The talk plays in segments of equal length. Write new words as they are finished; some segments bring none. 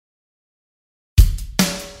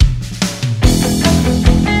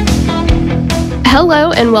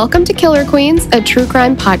Hello and welcome to Killer Queens, a true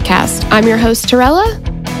crime podcast. I'm your host, Torella.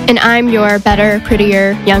 And I'm your better,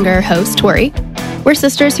 prettier, younger host, Tori. We're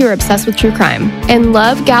sisters who are obsessed with true crime and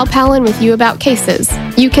love gal-palin with you about cases.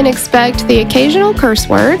 You can expect the occasional curse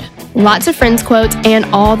word, lots of Friends quotes, and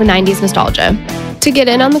all the 90s nostalgia. To get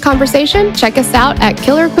in on the conversation, check us out at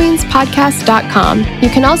killerqueenspodcast.com. You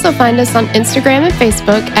can also find us on Instagram and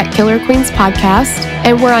Facebook at Killer Queens Podcast,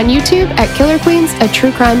 and we're on YouTube at Killer Queens, a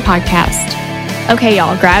true crime podcast. Okay,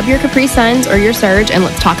 y'all, grab your Capri Suns or your Surge, and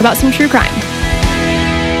let's talk about some true crime.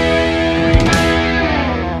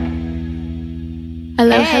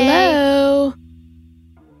 Hello, hello.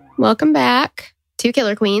 Welcome back to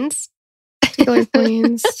Killer Queens. Killer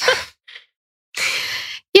Queens.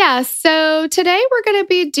 Yeah, so today we're going to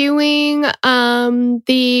be doing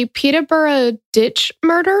the Peterborough Ditch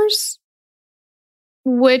murders,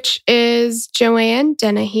 which is Joanne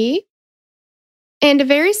Dennehy. And a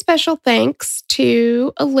very special thanks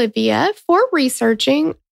to Olivia for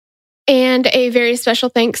researching. And a very special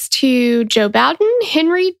thanks to Joe Bowden,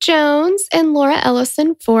 Henry Jones, and Laura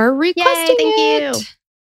Ellison for requesting it. Thank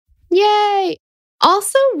you. Yay.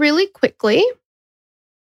 Also, really quickly,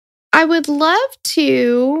 I would love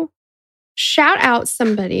to shout out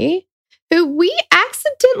somebody who we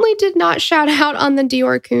accidentally did not shout out on the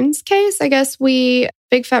Dior Coons case. I guess we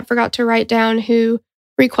big fat forgot to write down who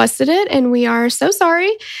requested it, and we are so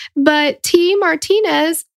sorry. But T.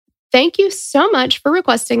 Martinez, thank you so much for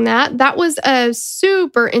requesting that. That was a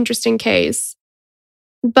super interesting case.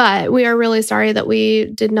 But we are really sorry that we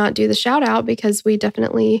did not do the shout out because we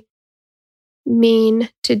definitely mean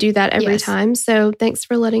to do that every time. So thanks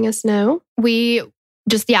for letting us know. We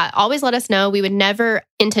just, always let us know. We would never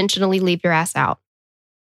intentionally leave your ass out.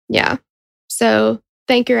 Yeah. So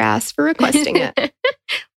thank your ass for requesting it.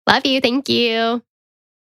 Love you. Thank you.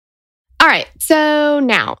 All right. So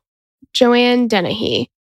now, Joanne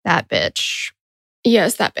Dennehy. That bitch.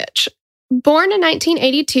 Yes, that bitch. Born in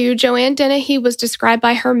 1982, Joanne Dennehy was described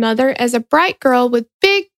by her mother as a bright girl with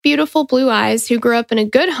big, beautiful blue eyes who grew up in a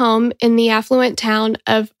good home in the affluent town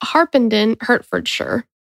of Harpenden, Hertfordshire.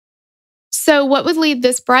 So what would lead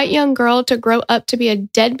this bright young girl to grow up to be a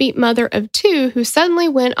deadbeat mother of two who suddenly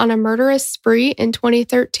went on a murderous spree in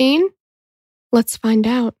 2013? Let's find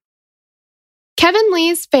out. Kevin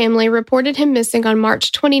Lee's family reported him missing on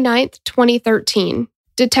March 29th, 2013.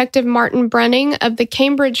 Detective Martin Brunning of the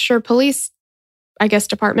Cambridgeshire Police,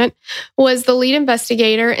 Department, was the lead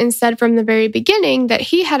investigator and said from the very beginning that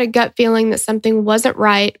he had a gut feeling that something wasn't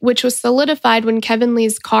right, which was solidified when Kevin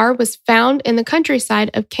Lee's car was found in the countryside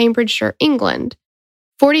of Cambridgeshire, England.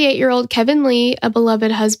 48-year-old Kevin Lee, a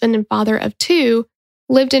beloved husband and father of two,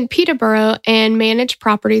 lived in Peterborough and managed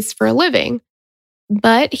properties for a living.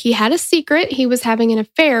 But he had a secret. He was having an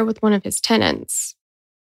affair with one of his tenants.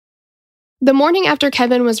 The morning after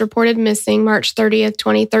Kevin was reported missing, March 30th,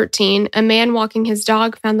 2013, a man walking his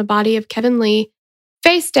dog found the body of Kevin Lee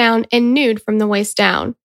face down and nude from the waist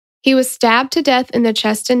down. He was stabbed to death in the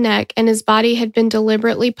chest and neck, and his body had been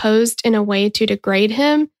deliberately posed in a way to degrade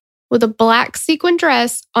him with a black sequin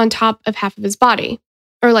dress on top of half of his body,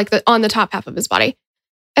 or on the top half of his body.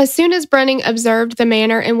 As soon as Brunning observed the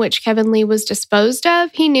manner in which Kevin Lee was disposed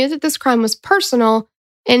of, he knew that this crime was personal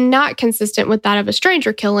and not consistent with that of a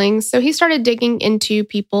stranger killing, so he started digging into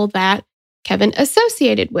people that Kevin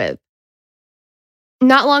associated with.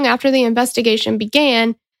 Not long after the investigation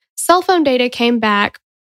began, cell phone data came back,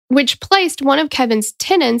 which placed one of Kevin's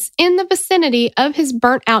tenants in the vicinity of his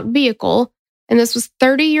burnt-out vehicle, and this was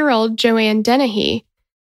 30-year-old Joanne Dennehy.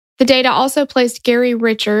 The data also placed Gary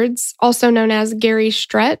Richards, also known as Gary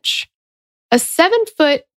Stretch, a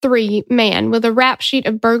 7'3" man with a rap sheet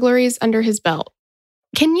of burglaries under his belt.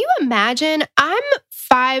 Can you imagine? I'm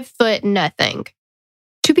 5 foot nothing.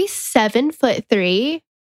 To be 7'3",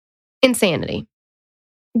 insanity.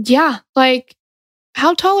 Yeah,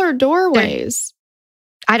 how tall are doorways?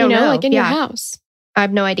 I don't know. In your house. I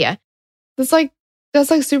have no idea.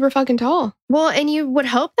 That's super fucking tall. Well, and you would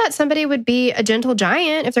hope that somebody would be a gentle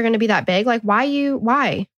giant if they're going to be that big.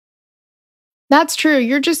 Why? That's true.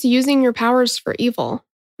 You're just using your powers for evil.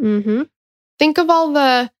 Mm-hmm. Think of all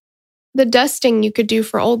the dusting you could do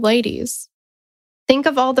for old ladies. Think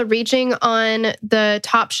of all the reaching on the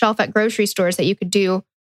top shelf at grocery stores that you could do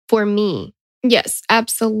for me. Yes,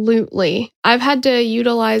 absolutely. I've had to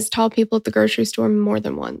utilize tall people at the grocery store more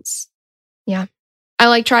than once. Yeah.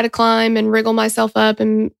 I try to climb and wriggle myself up,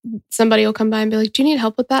 and somebody will come by and be like, "Do you need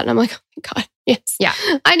help with that?" And I'm like, "Oh my God, yes. Yeah.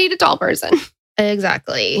 I need a tall person."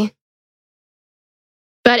 Exactly.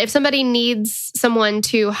 But if somebody needs someone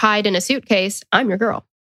to hide in a suitcase, I'm your girl.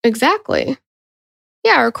 Exactly.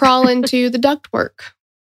 Yeah, or crawl into the ductwork.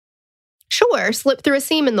 Sure, slip through a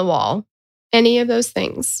seam in the wall. Any of those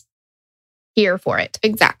things. Here for it.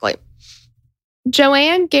 Exactly.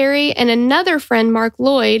 Joanne, Gary, and another friend, Mark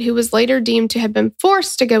Lloyd, who was later deemed to have been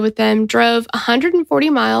forced to go with them, drove 140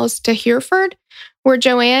 miles to Hereford, where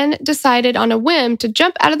Joanne decided on a whim to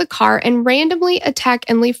jump out of the car and randomly attack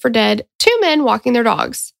and leave for dead 2 men walking their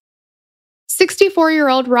dogs.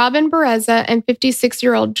 64-year-old Robin Bereza and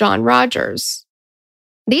 56-year-old John Rogers.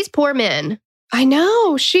 These poor men. I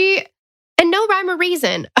know, And no rhyme or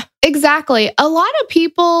reason. Exactly. A lot of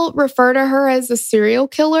people refer to her as a serial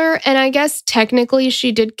killer, and I guess technically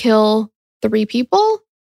she did kill 3 people,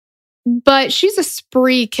 but she's a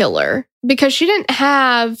spree killer because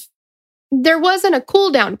there wasn't a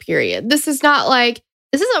cool down period. This is not like...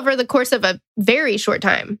 This is over the course of a very short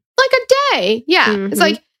time. Like a day. Yeah. Mm-hmm. It's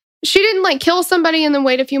like she didn't like kill somebody and then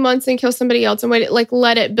wait a few months and kill somebody else and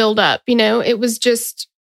let it build up. It was just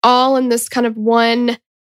all in this kind of one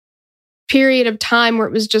period of time where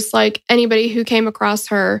it was just like anybody who came across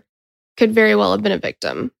her could very well have been a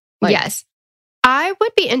victim. Yes. I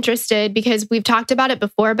would be interested because we've talked about it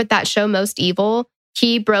before, but that show Most Evil,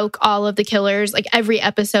 he broke all of the killers. Like every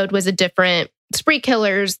episode was a different spree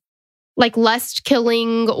killers, like lust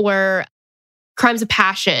killing or crimes of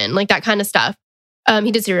passion, like that kind of stuff.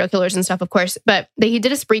 He did serial killers and stuff, of course, but he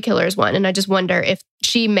did a spree killers one. And I just wonder if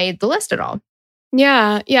she made the list at all.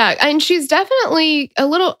 Yeah. And she's definitely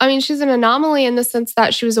she's an anomaly in the sense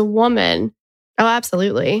that she was a woman. Oh,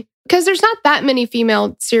 absolutely. Because there's not that many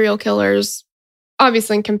female serial killers,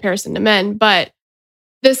 obviously in comparison to men, but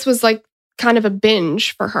this was like kind of a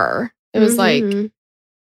binge for her. It was like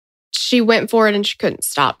she went for it and she couldn't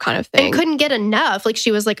stop kind of thing. And couldn't get enough. Like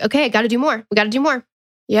she was like, okay, I got to do more. We got to do more.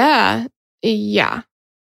 Yeah. The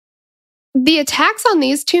attacks on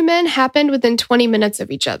these 2 men happened within 20 minutes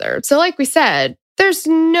of each other. So like we said, there's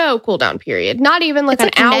no cool down period. Not even like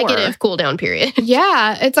it's an hour. Negative cool down period.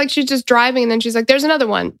 Yeah. It's like she's just driving and then she's like, there's another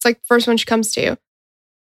one. It's like the first one she comes to.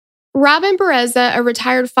 Robin Bereza, a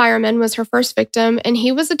retired fireman, was her first victim, and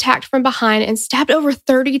he was attacked from behind and stabbed over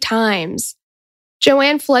 30 times.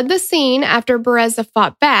 Joanne fled the scene after Bereza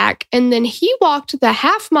fought back, and then he walked the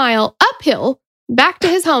half-mile uphill back to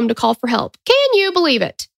his home to call for help. Can you believe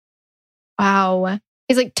it? Wow.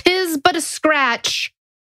 He's like, 'tis but a scratch.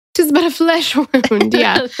 'Tis but a flesh wound,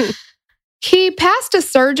 yeah. He passed a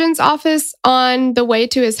surgeon's office on the way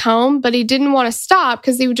to his home, but he didn't want to stop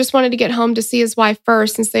because he just wanted to get home to see his wife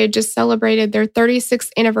first since they had just celebrated their 36th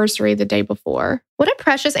anniversary the day before. What a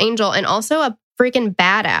precious angel and also a freaking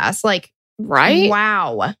badass. Like, right?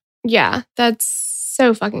 Wow. Yeah, that's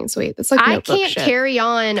so fucking sweet. That's like I can't carry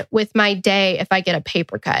on with my day if I get a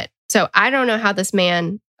paper cut. So I don't know how this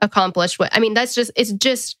man accomplished what. I mean,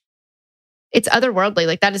 it's otherworldly.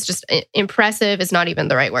 Like that is just impressive is not even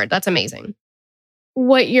the right word. That's amazing.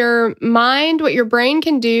 What your brain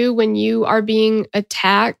can do when you are being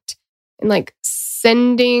attacked and like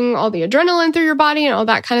sending all the adrenaline through your body and all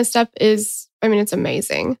that kind of stuff it's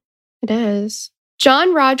amazing. It is.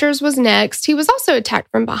 John Rogers was next. He was also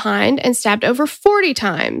attacked from behind and stabbed over 40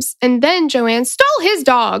 times. And then Joanne stole his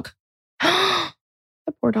dog. The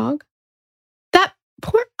poor dog.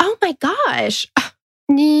 Oh my gosh.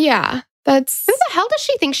 Yeah. Who the hell does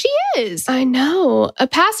she think she is? I know. A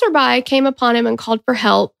passerby came upon him and called for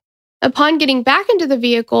help. Upon getting back into the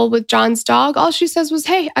vehicle with John's dog, all she says was,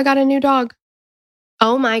 "Hey, I got a new dog."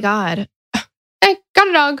 Oh my God. Hey, got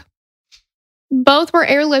a dog. Both were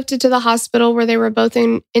airlifted to the hospital where they were both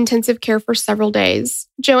in intensive care for several days.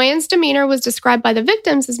 Joanne's demeanor was described by the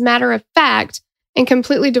victims as matter of fact and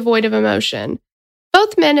completely devoid of emotion.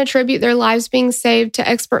 Both men attribute their lives being saved to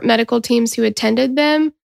expert medical teams who attended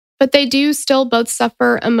them, but they do still both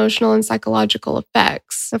suffer emotional and psychological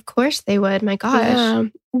effects. Of course they would. My gosh. Yeah.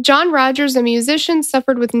 John Rogers, a musician,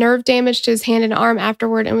 suffered with nerve damage to his hand and arm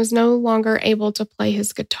afterward and was no longer able to play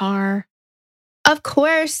his guitar. Of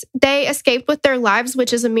course, they escaped with their lives,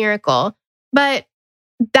 which is a miracle. But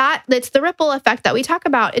it's the ripple effect that we talk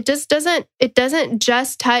about. It doesn't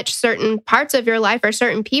just touch certain parts of your life or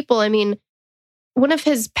certain people. I mean, one of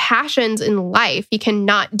his passions in life he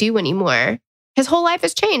cannot do anymore. His whole life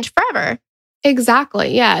has changed forever.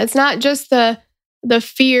 Exactly. Yeah. It's not just the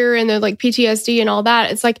fear and the like PTSD and all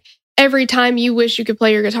that. It's like every time you wish you could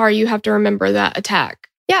play your guitar, you have to remember that attack.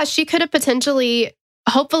 Yeah, she could have potentially,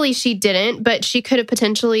 hopefully she didn't, but she could have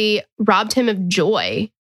potentially robbed him of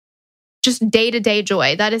joy. Just day-to-day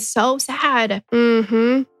joy. That is so sad.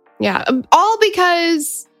 Mm-hmm. Yeah. All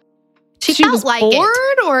because she was like bored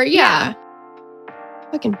it. or yeah.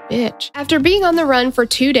 Fucking bitch. After being on the run for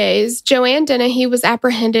 2 days, Joanne Dennehy was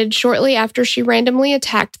apprehended shortly after she randomly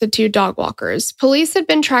attacked the 2 dog walkers. Police had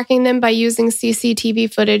been tracking them by using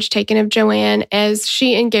CCTV footage taken of Joanne as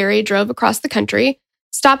she and Gary drove across the country,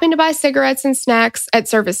 stopping to buy cigarettes and snacks at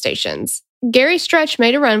service stations. Gary Stretch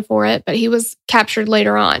made a run for it, but he was captured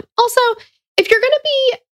later on. Also, if you're going to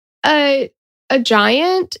be a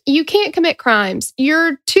giant, you can't commit crimes.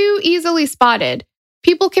 You're too easily spotted.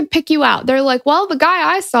 People can pick you out. They're like, well, the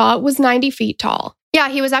guy I saw was 90 feet tall. Yeah,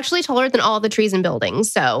 he was actually taller than all the trees and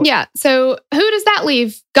buildings. So yeah, so who does that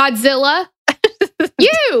leave? Godzilla?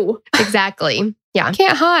 You! Exactly. Yeah.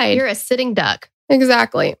 Can't hide. You're a sitting duck.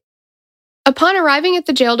 Exactly. Upon arriving at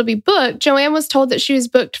the jail to be booked, Joanne was told that she was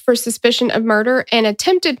booked for suspicion of murder and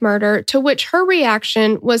attempted murder, to which her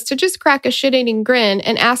reaction was to just crack a shit-eating grin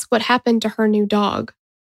and ask what happened to her new dog.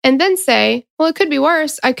 And then say, well, it could be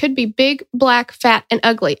worse. I could be big, black, fat, and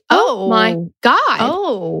ugly. Oh my God.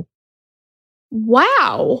 Oh.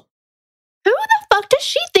 Wow. Who the fuck does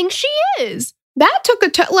she think she is? That took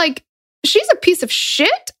she's a piece of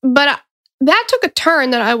shit, but that took a turn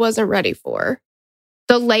that I wasn't ready for.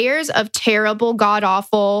 The layers of terrible,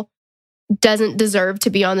 god-awful, doesn't deserve to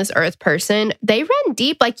be on this earth person, they run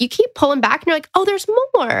deep. Like, you keep pulling back and you're like, oh, there's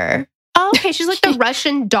more. Oh, okay, she's like the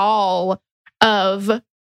Russian doll of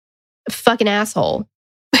fucking asshole.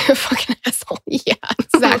 Fucking asshole. Yeah,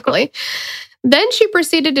 exactly. Then she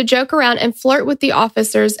proceeded to joke around and flirt with the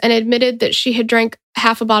officers and admitted that she had drank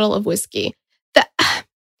half a bottle of whiskey.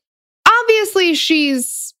 Obviously,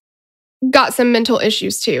 she's got some mental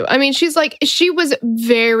issues too. I mean, she was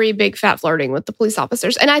very big fat flirting with the police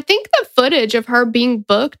officers. And I think the footage of her being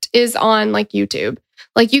booked is on like YouTube.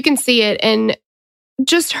 Like, you can see it, and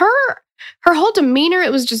just her whole demeanor,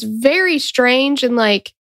 it was just very strange, and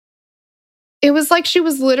like, it was like she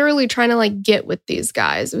was literally trying to like get with these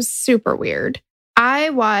guys. It was super weird.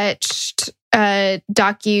 I watched a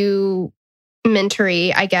documentary,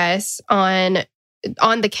 I guess, on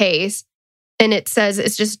the case, and it says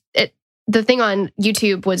the thing on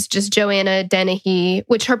YouTube was just Joanna Dennehy,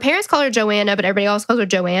 which her parents call her Joanna, but everybody else calls her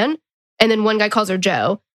Joanne, and then one guy calls her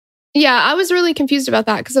Joe. Yeah, I was really confused about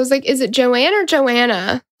that because I was like, is it Joanne or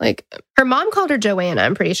Joanna? Like, her mom called her Joanna,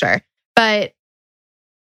 I'm pretty sure, but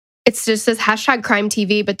it's just says #crime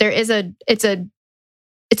TV, but it's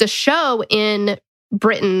a show in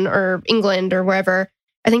Britain or England or wherever.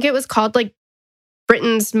 I think it was called like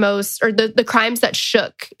Britain's most, or the crimes that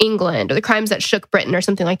shook England, or the crimes that shook Britain, or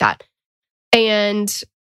something like that. And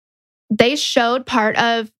they showed part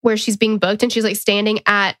of where she's being booked, and she's like standing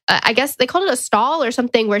at, I guess they called it a stall or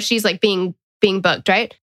something, where she's like being booked,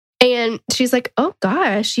 right? And she's like, oh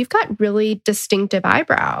gosh, you've got really distinctive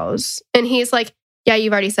eyebrows. And he's like, yeah,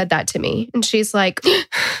 you've already said that to me. And she's like,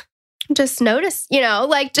 just notice,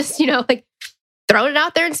 like throwing it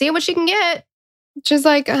out there and seeing what she can get. She's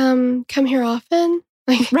like, come here often?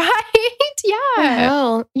 Like, right? Yeah. What the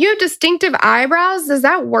hell? You have distinctive eyebrows? Does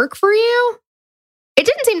that work for you? It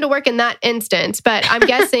didn't seem to work in that instance, but I'm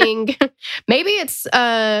guessing maybe it's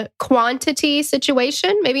a quantity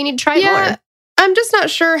situation. Maybe you need to try it more. I'm just not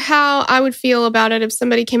sure how I would feel about it if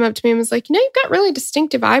somebody came up to me and was like, you've got really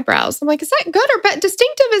distinctive eyebrows. I'm like, is that good or bad?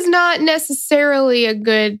 Distinctive is not necessarily a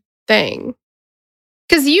good thing.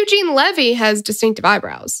 Because Eugene Levy has distinctive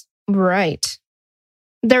eyebrows. Right.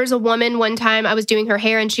 There was a woman one time, I was doing her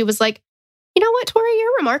hair, and she was like, you know what, Tori,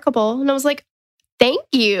 you're remarkable. And I was like, thank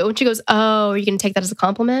you. And she goes, oh, are you going to take that as a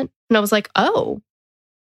compliment? And I was like, oh,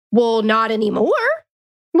 well, not anymore.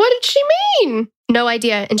 What did she mean? No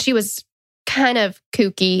idea. And she was kind of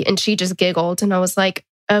kooky, and she just giggled, and I was like,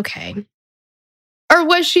 okay. Or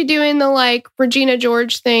was she doing the like Regina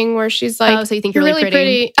George thing where she's like, oh, so you think you're really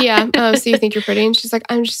pretty? Yeah. Oh, so you think you're pretty? And she's like,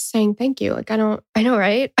 I'm just saying thank you. Like, I know,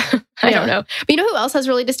 right? I don't know. But you know who else has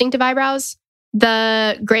really distinctive eyebrows?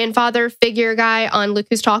 The grandfather figure guy on Look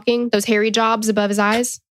Who's Talking, those hairy jobs above his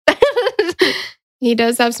eyes. He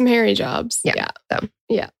does have some hairy jobs. Yeah.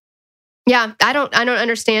 Yeah. I don't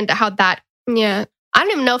understand how that, I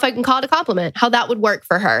don't even know if I can call it a compliment, how that would work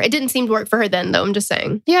for her. It didn't seem to work for her then, though. I'm just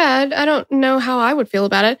saying. Yeah, I don't know how I would feel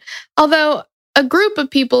about it. Although a group of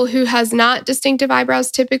people who has not distinctive eyebrows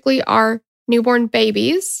typically are newborn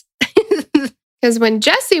babies. Because when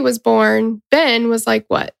Jesse was born, Ben was like,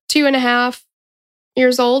 2.5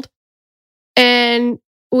 years old? And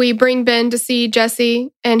we bring Ben to see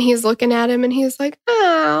Jesse, and he's looking at him, and he's like,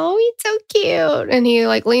 oh, he's so cute. And he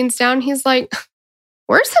like leans down, he's like,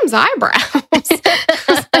 where's Sim's eyebrows?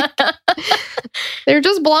 They're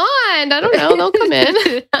just blonde. I don't know. They'll come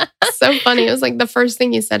in. So funny. It was like the first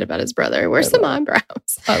thing he said about his brother. Where's some eyebrows?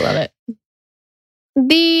 I love it.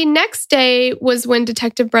 The next day was when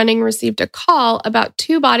Detective Brunning received a call about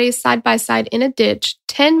 2 bodies side by side in a ditch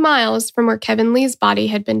 10 miles from where Kevin Lee's body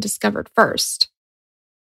had been discovered first.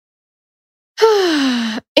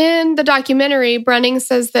 In the documentary, Brunning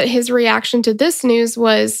says that his reaction to this news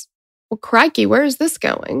was, well, crikey, where is this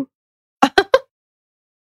going?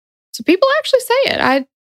 So people actually say it.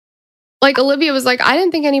 Olivia was like, I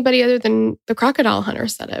didn't think anybody other than the crocodile hunter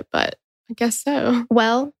said it, but I guess so.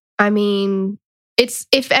 Well, I mean,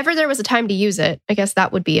 if ever there was a time to use it, I guess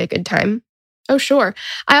that would be a good time. Oh, sure.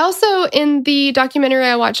 I also, in the documentary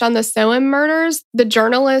I watched on the Soham murders, the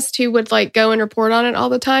journalist who would like go and report on it all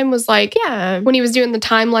the time was like, yeah, when he was doing the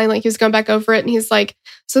timeline, like he was going back over it and he's like,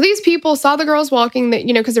 so these people saw the girls walking that,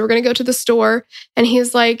 because they were going to go to the store. And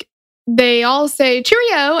he's like, they all say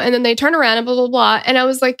cheerio and then they turn around and blah, blah, blah. And I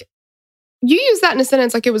was like, you use that in a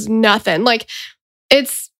sentence like it was nothing. Like they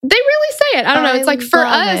really say it. I don't know. It's like for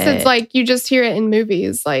us, it's like you just hear it in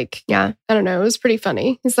movies. Like, yeah, I don't know. It was pretty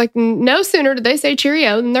funny. It's like no sooner did they say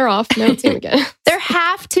cheerio than they're off. No, see them again. There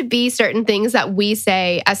have to be certain things that we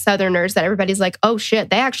say as Southerners that everybody's like, oh shit,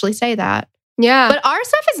 they actually say that. Yeah. But our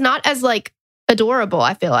stuff is not as like adorable,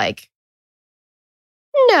 I feel like.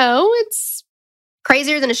 No, it's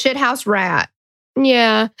crazier than a shithouse rat.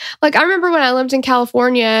 Yeah. Like I remember when I lived in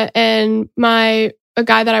California and a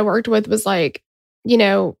guy that I worked with was like,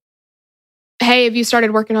 hey, have you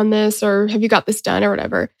started working on this or have you got this done or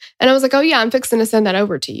whatever? And I was like, oh yeah, I'm fixing to send that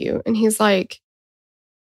over to you. And he's like,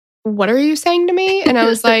 what are you saying to me? And I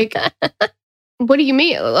was like, what do you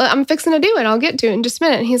mean? I'm fixing to do it. I'll get to it in just a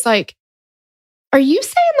minute. And he's like, are you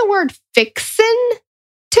saying the word fixin'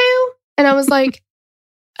 to? And I was like,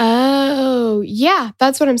 oh, yeah,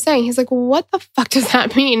 that's what I'm saying. He's like, well, what the fuck does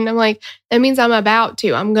that mean? And I'm like, that means I'm about to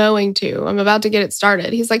get it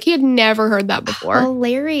started. He's like, he had never heard that before.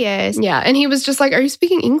 Hilarious. Yeah. And he was just like, are you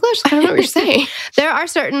speaking English? I don't know what you're saying. There are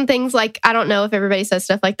certain things like, I don't know if everybody says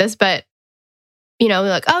stuff like this, but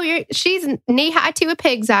like, oh, she's knee high to a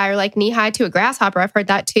pig's eye or like knee high to a grasshopper. I've heard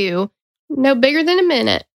that too. No bigger than a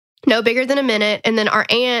minute. No bigger than a minute. And then our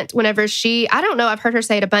aunt, whenever I don't know, I've heard her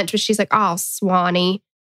say it a bunch, but she's like, oh, Swanee.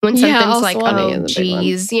 When something's like, oh,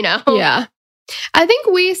 geez, Yeah. I think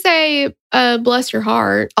we say, bless your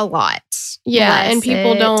heart. A lot. Yeah. Bless and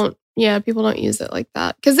people don't use it like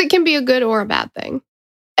that because it can be a good or a bad thing.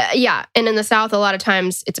 Yeah. And in the South, a lot of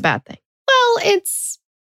times it's a bad thing. Well, it's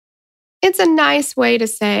a nice way to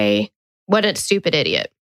say, what a stupid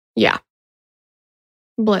idiot. Yeah.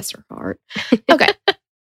 Bless her heart. Okay.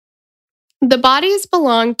 The bodies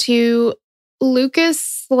belong to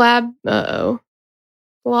Lucas Slabazewski?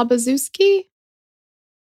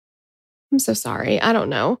 I'm so sorry. I don't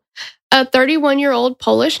know. A 31-year-old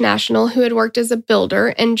Polish national who had worked as a builder,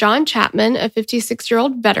 and John Chapman, a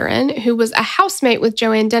 56-year-old veteran who was a housemate with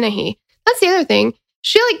Joanne Dennehy. That's the other thing.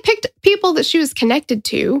 She picked people that she was connected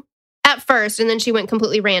to. At first, and then she went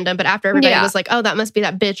completely random. But after everybody was like, oh, that must be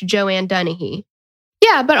that bitch Joanne Dennehy.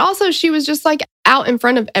 Yeah, but also she was just like out in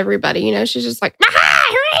front of everybody. She's just like, aha,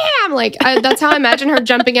 here I am. Like, that's how I imagine her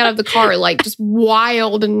jumping out of the car, like just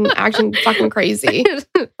wild and acting fucking crazy.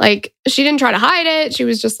 Like, she didn't try to hide it. She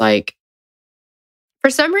was just like. For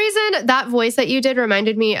some reason, that voice that you did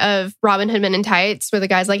reminded me of Robin Hood Men in Tights, where the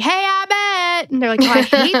guy's like, hey, I bet. And they're like, oh, I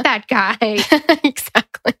hate that guy.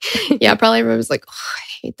 Exactly. Yeah, probably everyone was like, oh, I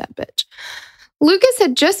hate that bitch. Lucas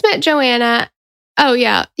had just met Joanna. Oh,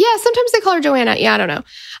 yeah. Yeah, sometimes they call her Joanna. Yeah, I don't know.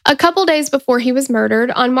 A couple days before he was murdered,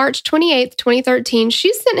 on March 28th, 2013,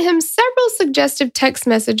 she sent him several suggestive text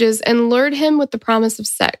messages and lured him with the promise of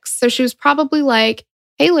sex. So she was probably like,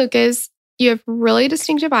 hey, Lucas, you have really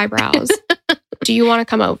distinctive eyebrows. Do you want to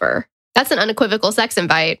come over? That's an unequivocal sex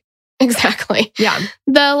invite. Exactly. Yeah.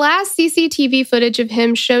 The last CCTV footage of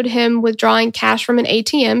him showed him withdrawing cash from an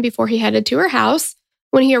ATM before he headed to her house.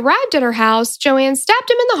 When he arrived at her house, Joanne stabbed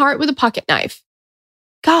him in the heart with a pocket knife.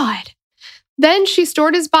 God. Then she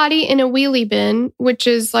stored his body in a wheelie bin, which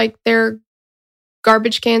is like their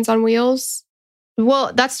garbage cans on wheels.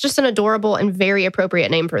 Well, that's just an adorable and very appropriate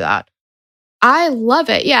name for that. I love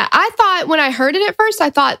it. Yeah. I thought when I heard it at first,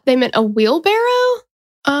 I thought they meant a wheelbarrow.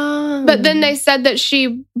 But then they said that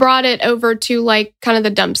she brought it over to like kind of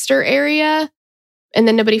the dumpster area and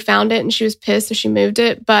then nobody found it and she was pissed, so she moved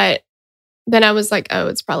it. But then I was like, oh,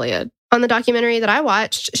 it's probably a... On the documentary that I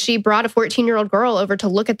watched, she brought a 14-year-old girl over to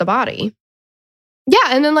look at the body. Yeah,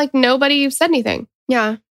 and then like nobody said anything.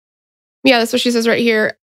 Yeah. Yeah, that's what she says right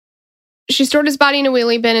here. She stored his body in a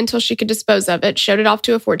wheelie bin until she could dispose of it, showed it off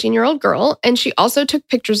to a 14-year-old girl, and she also took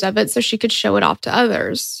pictures of it so she could show it off to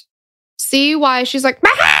others. See why she's like,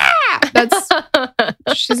 ah! That's...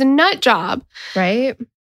 she's a nut job. Right?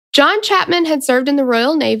 John Chapman had served in the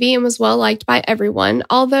Royal Navy and was well liked by everyone,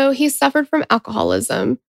 although he suffered from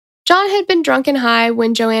alcoholism. John had been drunk and high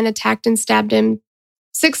when Joanne attacked and stabbed him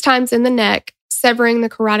 6 times in the neck, severing the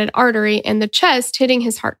carotid artery and the chest, hitting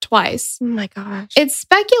his heart twice. Oh my gosh. It's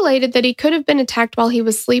speculated that he could have been attacked while he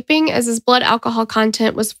was sleeping, as his blood alcohol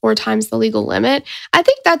content was 4 times the legal limit. I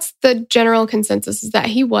think that's the general consensus, is that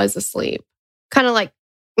he was asleep. Kind of like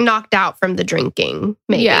knocked out from the drinking,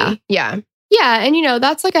 maybe. Yeah. Yeah. Yeah, and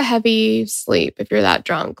that's like a heavy sleep if you're that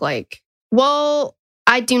drunk. Well,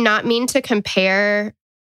 I do not mean to compare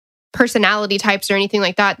personality types or anything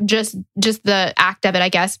like that. Just the act of it, I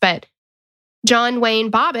guess. But John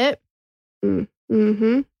Wayne Bobbitt,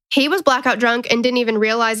 he was blackout drunk and didn't even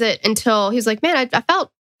realize it until he's like, man, I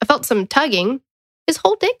felt some tugging. His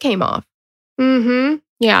whole dick came off.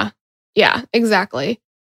 Yeah, exactly.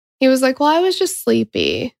 He was like, well, I was just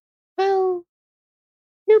sleepy. Well,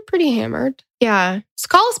 you're pretty hammered. Yeah. Just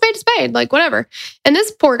call a spade, whatever. And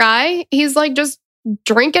this poor guy, he's like just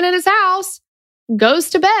drinking at his house,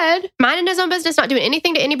 goes to bed. Minding his own business, not doing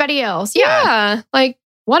anything to anybody else. Yeah,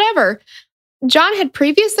 whatever. John had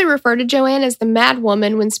previously referred to Joanne as the mad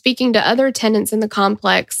woman when speaking to other tenants in the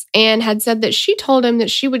complex, and had said that she told him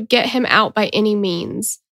that she would get him out by any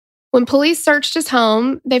means. When police searched his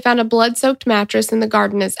home, they found a blood-soaked mattress in the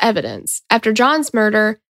garden as evidence. After John's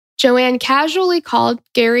murder, Joanne casually called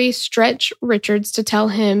Gary Stretch Richards to tell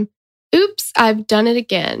him, oops, I've done it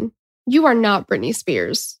again. You are not Britney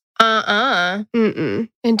Spears. And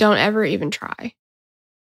don't ever even try.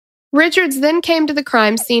 Richards then came to the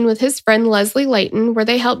crime scene with his friend Leslie Layton, where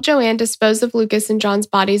they helped Joanne dispose of Lucas and John's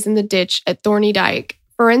bodies in the ditch at Thorny Dyke.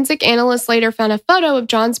 Forensic analysts later found a photo of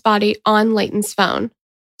John's body on Layton's phone.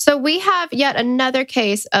 So we have yet another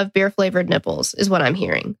case of beer-flavored nipples, is what I'm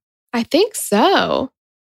hearing. I think so.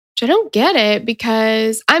 Which I don't get it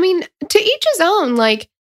because, to each his own,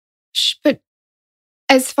 but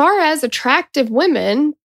as far as attractive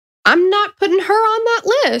women, I'm not putting her on that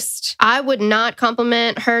list. I would not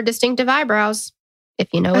compliment her distinctive eyebrows,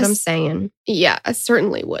 if you know what I'm saying. Yeah, I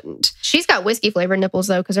certainly wouldn't. She's got whiskey-flavored nipples,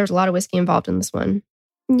 though, because there's a lot of whiskey involved in this one.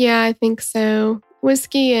 Yeah, I think so.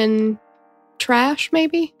 Whiskey and trash,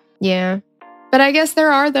 maybe? Yeah. But I guess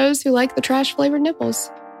there are those who like the trash-flavored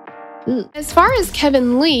nipples. Ooh. As far as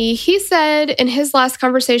Kevin Lee, he said in his last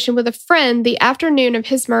conversation with a friend the afternoon of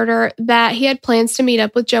his murder that he had plans to meet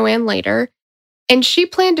up with Joanne later, and she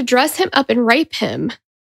planned to dress him up and rape him.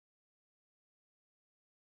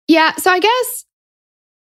 Yeah, so I guess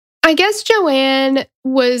Joanne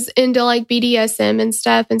was into BDSM and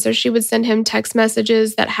stuff, and so she would send him text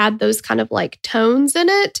messages that had those kind of tones in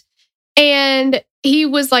it, and he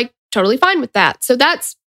was totally fine with that. So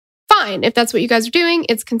that's fine. If that's what you guys are doing,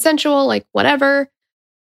 it's consensual, whatever.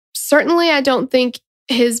 Certainly, I don't think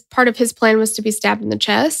part of his plan was to be stabbed in the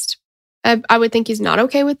chest. I would think he's not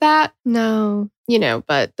okay with that. No.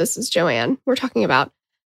 But this is Joanne we're talking about.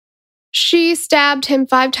 She stabbed him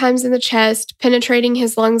 5 times in the chest, penetrating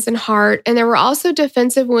his lungs and heart, and there were also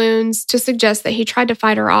defensive wounds to suggest that he tried to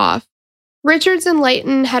fight her off. Richards and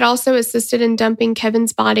Layton had also assisted in dumping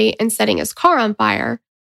Kevin's body and setting his car on fire.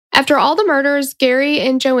 After all the murders, Gary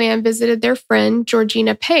and Joanne visited their friend,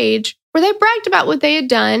 Georgina Page, where they bragged about what they had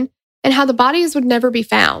done and how the bodies would never be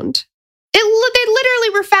found. They literally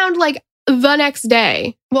were found the next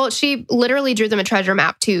day. Well, she literally drew them a treasure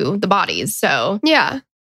map to the bodies, so. Yeah.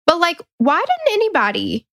 But why didn't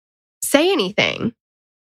anybody say anything?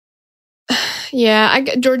 Yeah,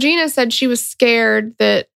 Georgina said she was scared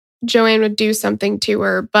that Joanne would do something to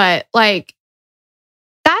her, but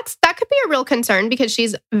that could be a real concern because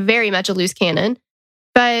she's very much a loose cannon.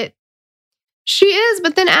 But she is,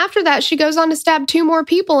 but then after that, she goes on to stab 2 more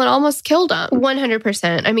people and almost killed them.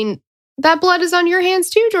 100%. That blood is on your hands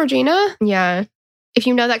too, Georgina. Yeah. If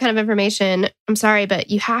you know that kind of information, I'm sorry, but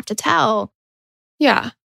you have to tell.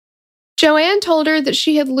 Yeah. Joanne told her that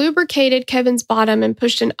she had lubricated Kevin's bottom and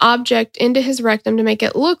pushed an object into his rectum to make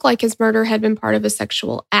it look like his murder had been part of a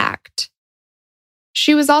sexual act.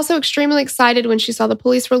 She was also extremely excited when she saw the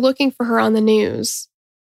police were looking for her on the news.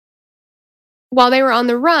 While they were on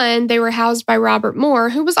the run, they were housed by Robert Moore,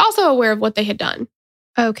 who was also aware of what they had done.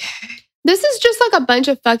 Okay. This is just a bunch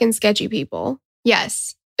of fucking sketchy people.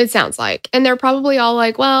 Yes. It sounds like. And they're probably all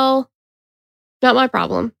well, not my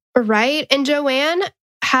problem. Right? And Joanne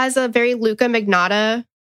has a very Luca Magnotta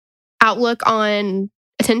outlook on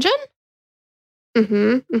attention.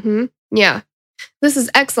 Yeah. This is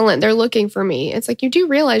excellent. They're looking for me. It's you do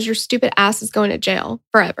realize your stupid ass is going to jail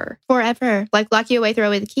forever. Forever. Lock you away, throw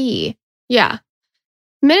away the key. Yeah.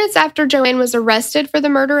 Minutes after Joanne was arrested for the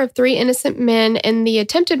murder of 3 innocent men and the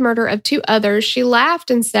attempted murder of 2 others, she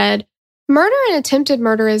laughed and said, Murder and attempted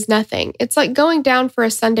murder is nothing. It's like going down for a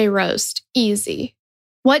Sunday roast. Easy.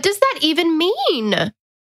 What does that even mean?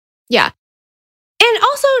 Yeah. And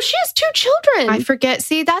also, she has 2 children. I forget.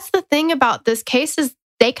 See, that's the thing about this case is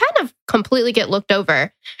they kind of completely get looked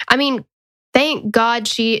over. I mean, thank God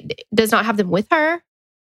she does not have them with her.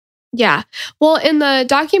 Yeah. Well, in the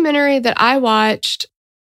documentary that I watched,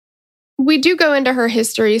 we do go into her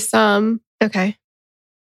history some. Okay.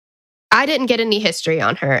 I didn't get any history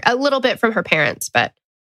on her. A little bit from her parents, but.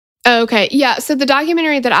 Okay. Yeah. So the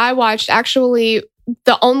documentary that I watched, actually,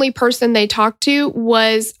 the only person they talked to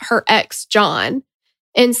was her ex, John.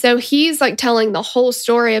 And so he's like telling the whole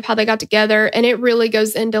story of how they got together. And it really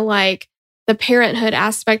goes into like the parenthood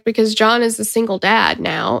aspect because John is a single dad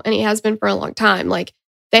now and he has been for a long time. Like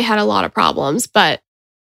they had a lot of problems, but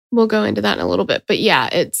we'll go into that in a little bit. But yeah,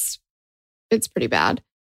 it's pretty bad.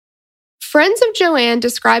 Friends of Joanne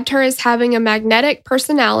described her as having a magnetic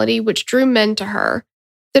personality which drew men to her.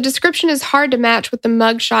 The description is hard to match with the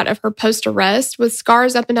mugshot of her post-arrest with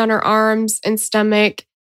scars up and down her arms and stomach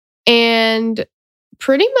and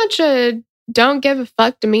pretty much a don't give a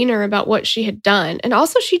fuck demeanor about what she had done. And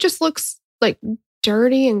also she just looks like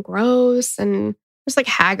dirty and gross and just like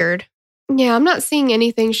haggard. Yeah, I'm not seeing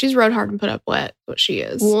anything. She's rode hard and put up wet, what she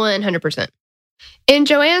is. 100%. In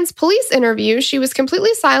Joanne's police interview, she was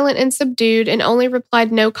completely silent and subdued and only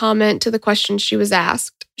replied no comment to the questions she was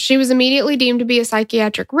asked. She was immediately deemed to be a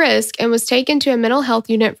psychiatric risk and was taken to a mental health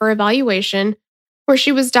unit for evaluation, where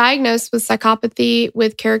she was diagnosed with psychopathy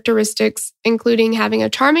with characteristics including having a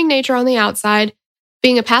charming nature on the outside,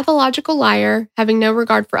 being a pathological liar, having no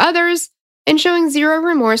regard for others, and showing zero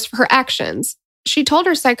remorse for her actions. She told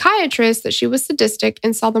her psychiatrist that she was sadistic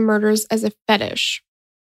and saw the murders as a fetish.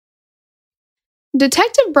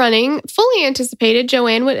 Detective Brunning fully anticipated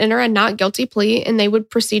Joanne would enter a not guilty plea and they would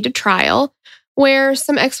proceed to trial, where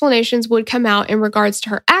some explanations would come out in regards to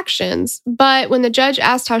her actions. But when the judge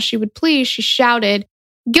asked how she would plead, she shouted,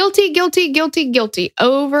 "Guilty, guilty, guilty, guilty,"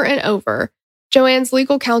 over and over. Joanne's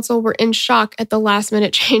legal counsel were in shock at the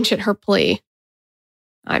last-minute change in her plea.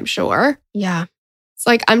 I'm sure. Yeah. It's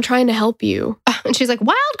like, I'm trying to help you. And she's like,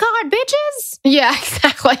 wild card, bitches. Yeah,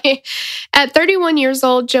 exactly. At 31 years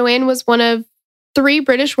old, Joanne was one of 3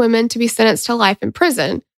 British women to be sentenced to life in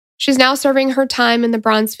prison. She's now serving her time in the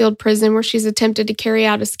Bronzefield prison where she's attempted to carry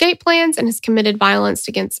out escape plans and has committed violence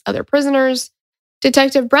against other prisoners.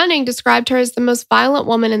 Detective Brunning described her as the most violent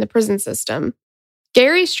woman in the prison system.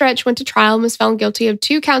 Gary Stretch went to trial and was found guilty of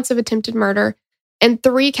 2 counts of attempted murder and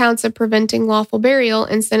 3 counts of preventing lawful burial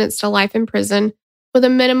and sentenced to life in prison with a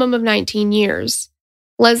minimum of 19 years.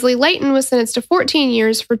 Leslie Layton was sentenced to 14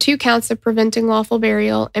 years for 2 counts of preventing lawful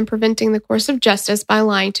burial and preventing the course of justice by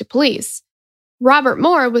lying to police. Robert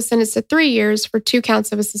Moore was sentenced to 3 years for 2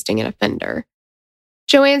 counts of assisting an offender.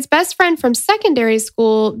 Joanne's best friend from secondary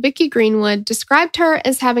school, Vicki Greenwood, described her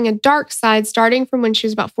as having a dark side starting from when she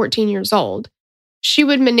was about 14 years old. She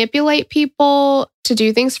would manipulate people to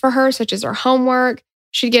do things for her, such as her homework.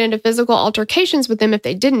 She'd get into physical altercations with them if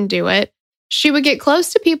they didn't do it. She would get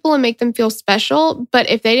close to people and make them feel special, but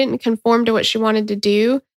if they didn't conform to what she wanted to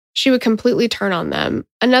do, she would completely turn on them.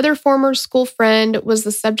 Another former school friend was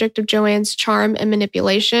the subject of Joanne's charm and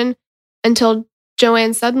manipulation until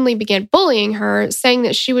Joanne suddenly began bullying her, saying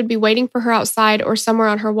that she would be waiting for her outside or somewhere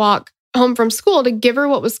on her walk home from school to give her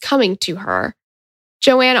what was coming to her.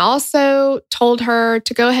 Joanne also told her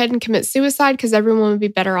to go ahead and commit suicide because everyone would be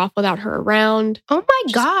better off without her around. Oh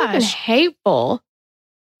my gosh. Just hateful.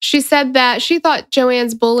 She said that she thought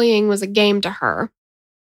Joanne's bullying was a game to her.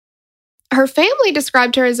 Her family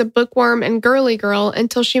described her as a bookworm and girly girl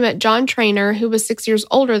until she met John Trainer, who was 6 years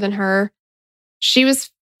older than her. She was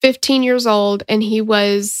 15 years old and he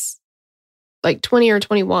was like 20 or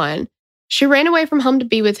 21. She ran away from home to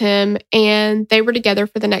be with him and they were together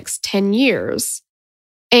for the next 10 years.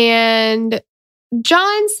 And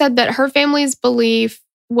John said that her family's belief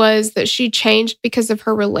was that she changed because of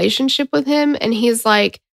her relationship with him. And he's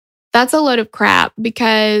like, that's a load of crap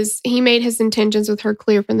because he made his intentions with her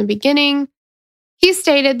clear from the beginning. He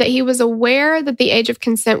stated that he was aware that the age of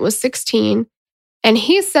consent was 16, and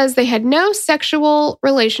he says they had no sexual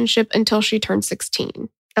relationship until she turned 16.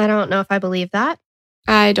 I don't know if I believe that.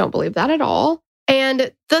 I don't believe that at all. And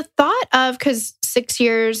the thought of, because 6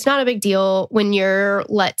 years, not a big deal when you're,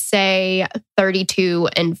 let's say, 32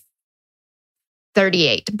 and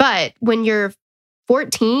 38. But when you're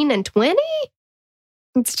 14 and 20?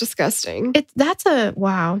 It's disgusting. That's a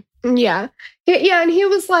wow. Yeah. Yeah. And he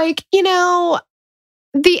was like,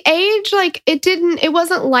 the age, like it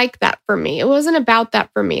wasn't like that for me. It wasn't about that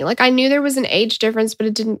for me. Like I knew there was an age difference, but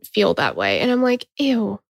it didn't feel that way. And I'm like,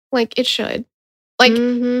 ew, like it should. Like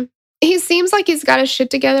he seems like he's got his shit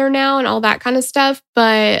together now and all that kind of stuff,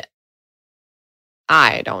 but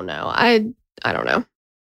I don't know. I don't know.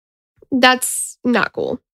 That's not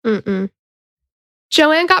cool.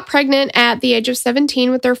 Joanne got pregnant at the age of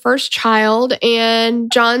 17 with their first child,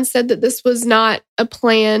 and John said that this was not a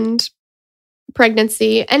planned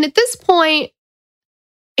pregnancy. And at this point,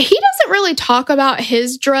 he doesn't really talk about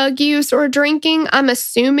his drug use or drinking. I'm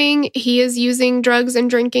assuming he is using drugs and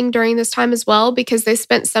drinking during this time as well, because they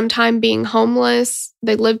spent some time being homeless.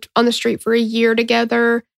 They lived on the street for a year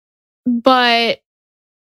together. But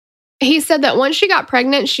he said that once she got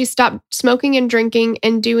pregnant, she stopped smoking and drinking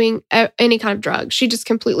and doing any kind of drugs. She just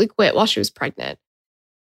completely quit while she was pregnant.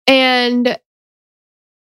 And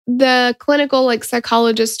the clinical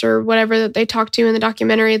psychologist or whatever that they talked to in the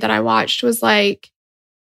documentary that I watched was like,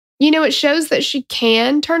 it shows that she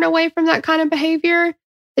can turn away from that kind of behavior,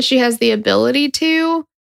 that she has the ability to.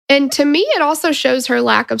 And to me, it also shows her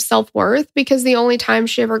lack of self-worth, because the only time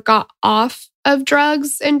she ever got off of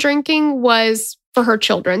drugs and drinking was for her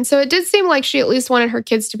children. So it did seem like she at least wanted her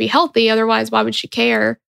kids to be healthy. Otherwise, why would she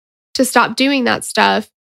care to stop doing that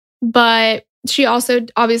stuff? But she also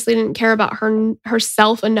obviously didn't care about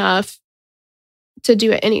herself enough to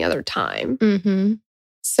do it any other time.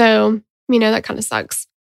 So, that kind of sucks.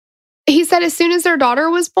 He said as soon as their daughter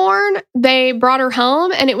was born, they brought her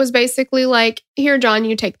home, and it was basically like, here, John,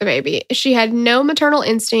 you take the baby. She had no maternal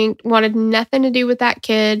instinct, wanted nothing to do with that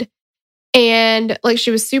kid. And she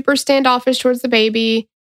was super standoffish towards the baby.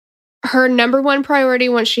 Her number one priority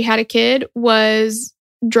once she had a kid was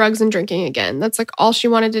drugs and drinking again. That's all she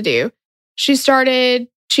wanted to do. She started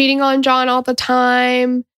cheating on John all the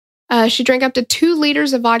time. She drank up to 2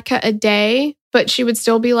 liters of vodka a day, but she would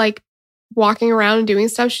still be walking around and doing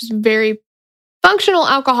stuff. She's very functional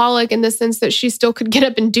alcoholic in the sense that she still could get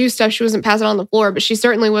up and do stuff. She wasn't passing on the floor, but she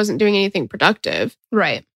certainly wasn't doing anything productive.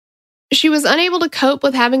 Right. She was unable to cope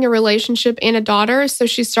with having a relationship and a daughter, so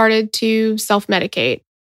she started to self-medicate.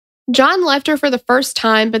 John left her for the first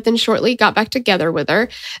time, but then shortly got back together with her.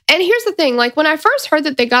 And here's the thing, when I first heard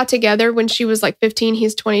that they got together when she was 15,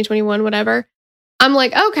 he's 20, 21, whatever, I'm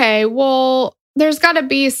like, okay, well, there's got to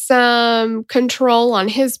be some control on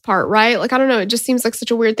his part, right? I don't know. It just seems like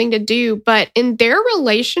such a weird thing to do. But in their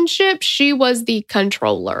relationship, she was the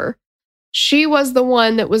controller. She was the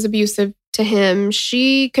one that was abusive to him.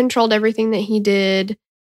 She controlled everything that he did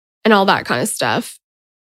and all that kind of stuff.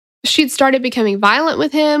 She'd started becoming violent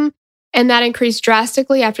with him, and that increased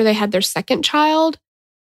drastically after they had their second child.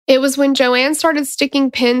 It was when Joanne started sticking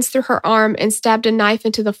pins through her arm and stabbed a knife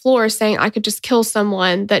into the floor, saying I could just kill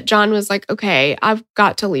someone, that John was like, okay, I've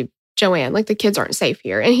got to leave Joanne. The kids aren't safe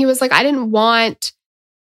here. And he was like, I didn't want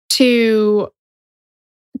to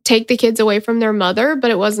take the kids away from their mother,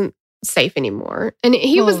 but it wasn't safe anymore. And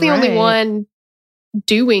he was the only one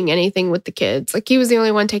doing anything with the kids. He was the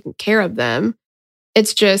only one taking care of them.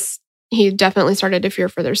 It's just, he definitely started to fear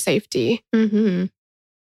for their safety.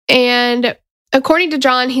 And according to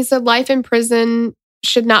John, he said life in prison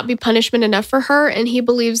should not be punishment enough for her, and he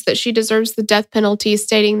believes that she deserves the death penalty,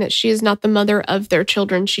 stating that she is not the mother of their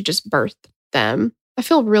children. She just birthed them. I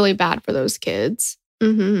feel really bad for those kids.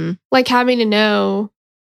 Having to know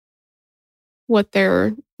what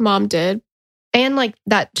their mom did. And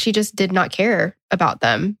that she just did not care about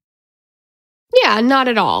them. Yeah, not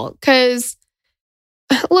at all. Because,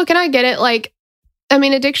 look, and I get it.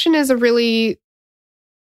 Addiction is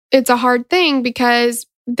it's a hard thing, because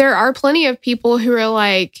there are plenty of people who are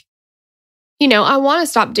I want to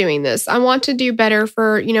stop doing this. I want to do better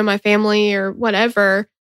for, my family or whatever,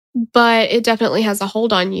 but it definitely has a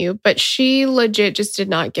hold on you. But she legit just did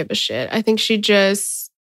not give a shit. I think she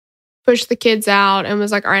just pushed the kids out and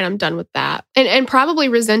was like, all right, I'm done with that. And probably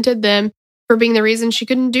resented them for being the reason she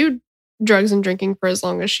couldn't do drugs and drinking for as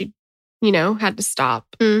long as she, had to stop.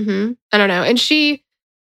 I don't know. And she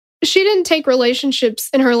didn't take relationships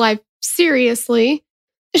in her life seriously.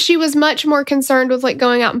 She was much more concerned with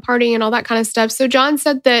going out and partying and all that kind of stuff. So John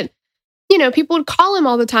said that, people would call him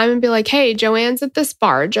all the time and be like, hey, Joanne's at this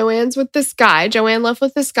bar. Joanne's with this guy. Joanne left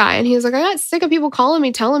with this guy. And he was like, I got sick of people calling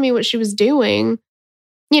me, telling me what she was doing,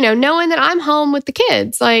 knowing that I'm home with the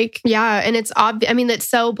kids. Yeah. And it's obvious. It's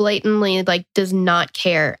so blatantly does not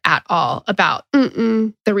care at all about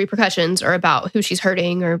the repercussions or about who she's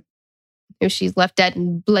hurting or who she's left dead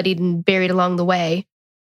and bloodied and buried along the way.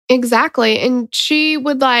 Exactly. And she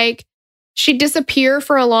would she'd disappear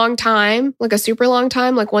for a long time, a super long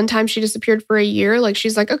time. One time she disappeared for a year.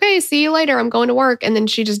 She's like, okay, see you later. I'm going to work. And then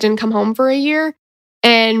she just didn't come home for a year.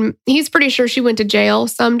 And he's pretty sure she went to jail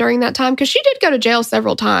some during that time, because she did go to jail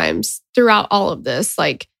several times throughout all of this,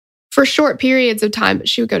 for short periods of time, but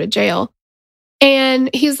she would go to jail. And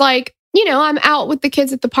he's like, I'm out with the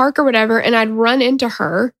kids at the park or whatever, and I'd run into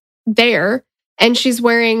her there, and she's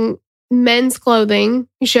wearing men's clothing.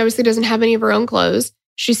 She obviously doesn't have any of her own clothes.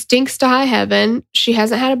 She stinks to high heaven. She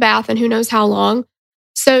hasn't had a bath in who knows how long.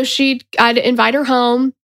 So I'd invite her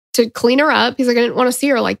home to clean her up. He's like, I didn't want to see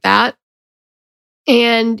her like that.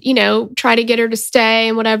 And, try to get her to stay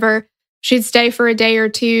and whatever. She'd stay for a day or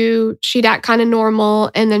two. She'd act kind of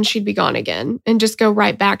normal, and then she'd be gone again and just go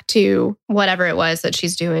right back to whatever it was that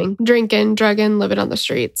she's doing. Drinking, drugging, living on the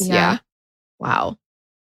streets. Yeah. Wow.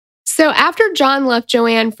 So after John left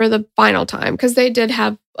Joanne for the final time, because they did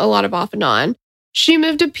have a lot of off and on, she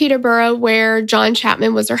moved to Peterborough, where John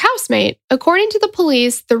Chapman was her housemate. According to the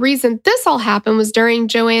police, the reason this all happened was during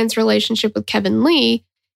Joanne's relationship with Kevin Lee.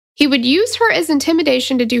 He would use her as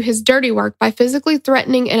intimidation to do his dirty work by physically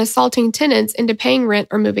threatening and assaulting tenants into paying rent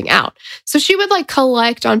or moving out. So she would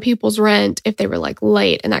collect on people's rent if they were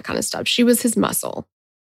late and that kind of stuff. She was his muscle.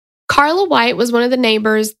 Carla White was one of the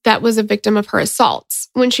neighbors that was a victim of her assaults.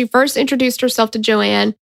 When she first introduced herself to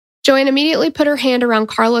Joanne immediately put her hand around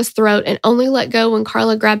Carla's throat and only let go when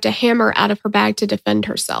Carla grabbed a hammer out of her bag to defend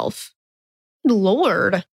herself.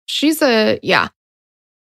 Lord.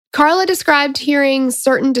 Carla described hearing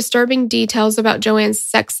certain disturbing details about Joanne's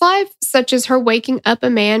sex life, such as her waking up a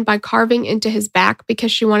man by carving into his back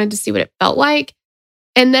because she wanted to see what it felt like,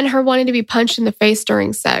 and then her wanting to be punched in the face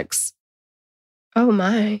during sex. Oh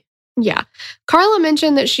my. Yeah. Carla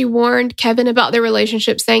mentioned that she warned Kevin about their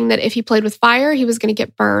relationship, saying that if he played with fire, he was going to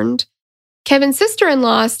get burned. Kevin's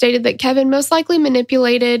sister-in-law stated that Kevin most likely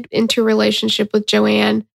manipulated into a relationship with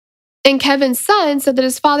Joanne. And Kevin's son said that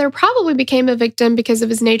his father probably became a victim because of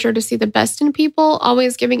his nature to see the best in people,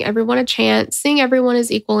 always giving everyone a chance, seeing everyone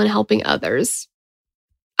as equal and helping others.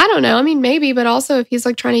 I don't know. I mean, maybe, but also if he's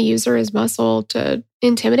trying to use her as muscle to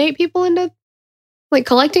intimidate people into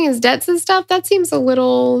collecting his debts and stuff, that seems a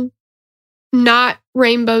little not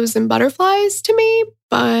rainbows and butterflies to me,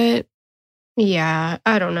 but yeah,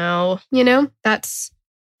 I don't know. That's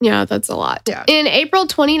a lot. Yeah. In April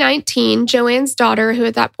 2019, Joanne's daughter, who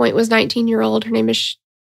at that point was 19-year-old, her name is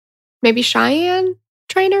maybe Cheyenne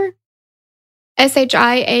Trainer,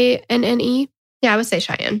 Shianne. Yeah, I would say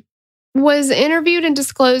Cheyenne. Was interviewed and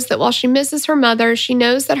disclosed that while she misses her mother, she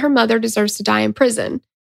knows that her mother deserves to die in prison.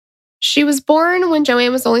 She was born when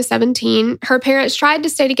Joanne was only 17. Her parents tried to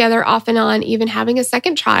stay together off and on, even having a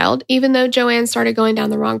second child, even though Joanne started going down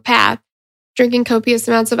the wrong path, drinking copious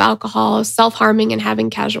amounts of alcohol, self-harming, and having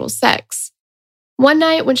casual sex. One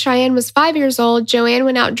night when Cheyenne was 5 years old, Joanne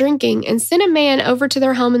went out drinking and sent a man over to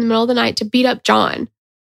their home in the middle of the night to beat up John.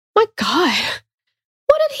 My God,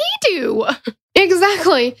 what did he do?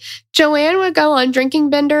 Exactly. Joanne would go on drinking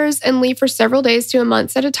benders and leave for several days to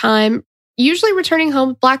months at a time, usually returning home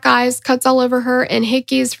with black eyes, cuts all over her, and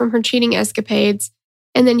hickeys from her cheating escapades.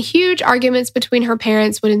 And then huge arguments between her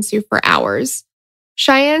parents would ensue for hours.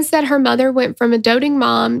 Cheyenne said her mother went from a doting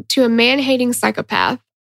mom to a man-hating psychopath.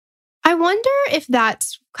 I wonder if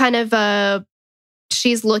that's kind of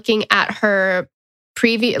she's looking at her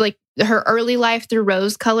her early life through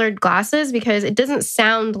rose-colored glasses, because it doesn't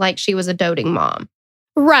sound like she was a doting mom.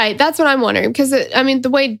 Right. That's what I'm wondering. Because, the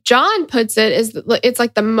way John puts it is it's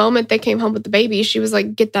the moment they came home with the baby, she was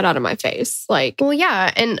like, get that out of my face. Well,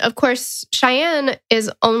 yeah. And of course, Cheyenne is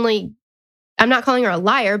only, I'm not calling her a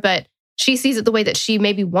liar, but she sees it the way that she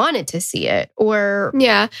maybe wanted to see it. Or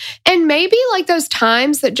yeah. And maybe those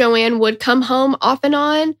times that Joanne would come home off and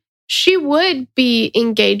on, she would be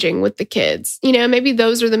engaging with the kids. Maybe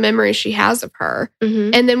those are the memories she has of her.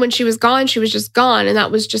 Mm-hmm. And then when she was gone, she was just gone. And that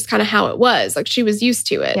was just kind of how it was. She was used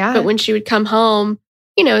to it. Yeah. But when she would come home,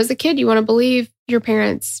 as a kid, you want to believe your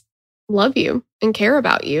parents love you and care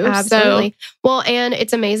about you. Absolutely. Well, and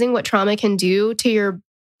it's amazing what trauma can do to your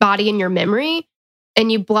body and your memory. And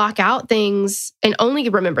you block out things and only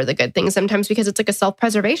remember the good things sometimes because it's a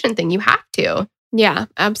self-preservation thing. You have to. Yeah,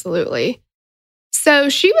 absolutely. So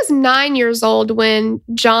she was 9 years old when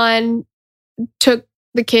John took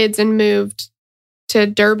the kids and moved to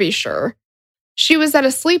Derbyshire. She was at a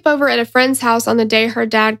sleepover at a friend's house on the day her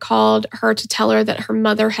dad called her to tell her that her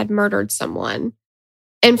mother had murdered someone.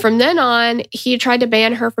 And from then on, he tried to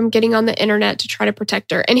ban her from getting on the internet to try to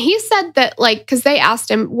protect her. And he said that, because they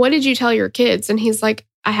asked him, what did you tell your kids? And he's like,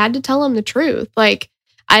 I had to tell them the truth. I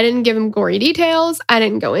didn't give them gory details. I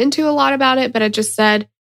didn't go into a lot about it, but I just said,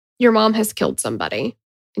 your mom has killed somebody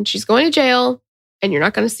and she's going to jail and you're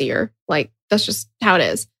not going to see her. That's just how it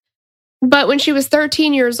is. But when she was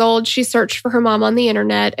 13 years old, she searched for her mom on the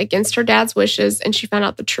internet against her dad's wishes, and she found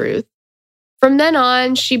out the truth. From then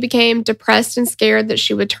on, she became depressed and scared that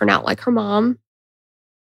she would turn out like her mom.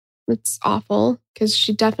 It's awful because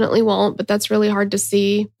she definitely won't, but that's really hard to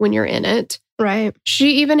see when you're in it. Right.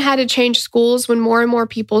 She even had to change schools when more and more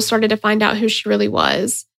people started to find out who she really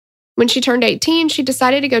was. When she turned 18, she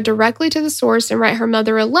decided to go directly to the source and write her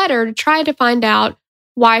mother a letter to try to find out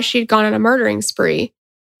why she'd gone on a murdering spree.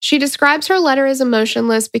 She describes her letter as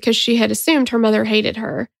emotionless because she had assumed her mother hated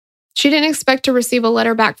her. She didn't expect to receive a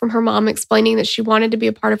letter back from her mom explaining that she wanted to be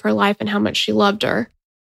a part of her life and how much she loved her.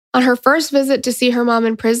 On her first visit to see her mom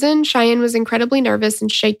in prison, Cheyenne was incredibly nervous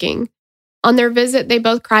and shaking. On their visit, they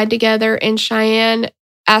both cried together, and Cheyenne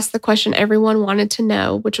asked the question everyone wanted to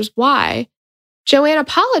know, which was why. Joanne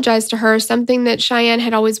apologized to her, something that Cheyenne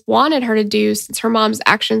had always wanted her to do since her mom's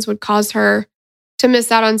actions would cause her to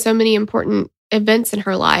miss out on so many important events in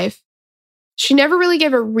her life. She never really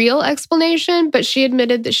gave a real explanation, but she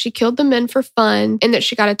admitted that she killed the men for fun and that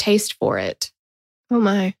she got a taste for it. Oh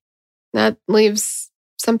my. That leaves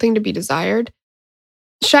something to be desired.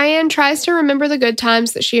 Cheyenne tries to remember the good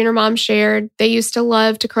times that she and her mom shared. They used to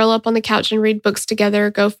love to curl up on the couch and read books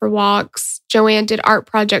together, go for walks. Joanne did art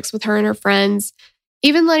projects with her and her friends,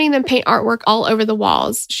 even letting them paint artwork all over the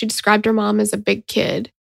walls. She described her mom as a big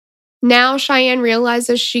kid. Now Cheyenne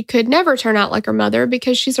realizes she could never turn out like her mother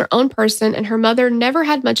because she's her own person, and her mother never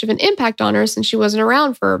had much of an impact on her since she wasn't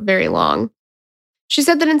around for very long. She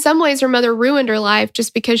said that in some ways her mother ruined her life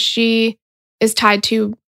just because she is tied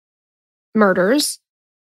to murders.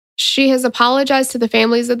 She has apologized to the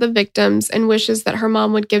families of the victims and wishes that her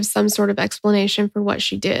mom would give some sort of explanation for what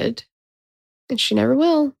she did. And she never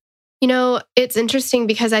will. You know, it's interesting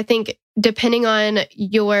because I think depending on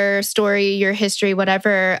your story, your history,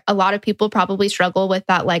 whatever, a lot of people probably struggle with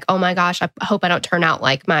that, like, oh my gosh, I hope I don't turn out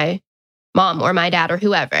like my mom or my dad or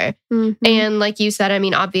whoever. Mm-hmm. And like you said, I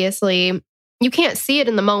mean, obviously, you can't see it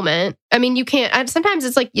in the moment. I mean, you can't, sometimes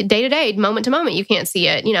it's like day to day, moment to moment, you can't see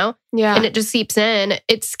it, you know? Yeah. And it just seeps in.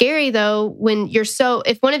 It's scary though, when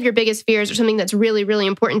if one of your biggest fears or something that's really, really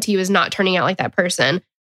important to you is not turning out like that person,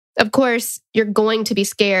 of course, you're going to be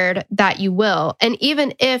scared that you will. And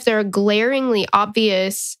even if there are glaringly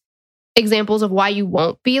obvious examples of why you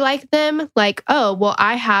won't be like them, like, oh, well,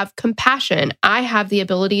 I have compassion. I have the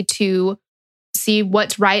ability to see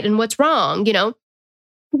what's right and what's wrong, you know?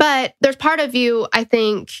 But there's part of you, I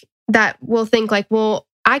think, that will think like, well,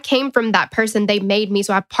 I came from that person. They made me,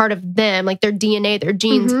 so I'm part of them, like their DNA, their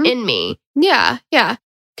genes in me. Yeah, yeah.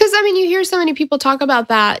 Because, I mean, you hear so many people talk about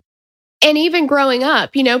that. And even growing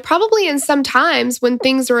up, you know, probably in some times when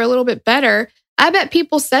things were a little bit better, I bet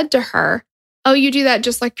people said to her, oh, you do that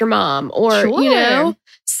just like your mom. Or, Sure. you know,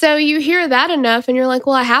 so you hear that enough and you're like,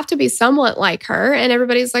 well, I have to be somewhat like her. And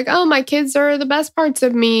everybody's like, oh, my kids are the best parts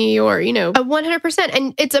of me, or, you know. 100%.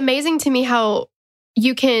 And it's amazing to me how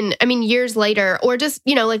you can, I mean, years later, or just,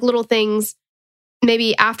 you know, like little things,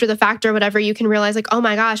 maybe after the fact or whatever, you can realize like, oh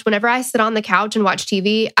my gosh, whenever I sit on the couch and watch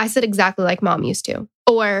TV, I sit exactly like mom used to.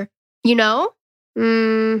 Or, you know?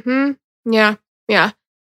 Yeah. Yeah.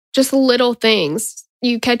 Just little things.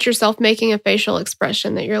 You catch yourself making a facial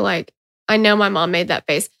expression that you're like, I know my mom made that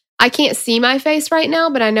face. I can't see my face right now,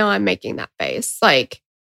 but I know I'm making that face. Like,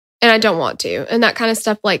 and I don't want to. And that kind of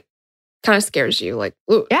stuff, like, kind of scares you. Like,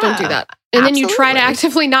 ooh, don't do that. And then you try to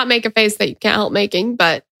actively not make a face that you can't help making.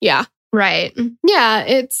 But yeah. Right.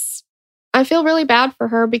 Yeah. I feel really bad for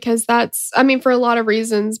her because for a lot of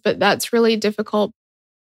reasons, but that's really difficult.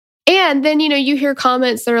 And then, you know, you hear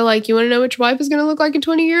comments that are like, you want to know what your wife is going to look like in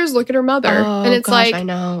 20 years? Look at her mother. Oh, and it's gosh, like, I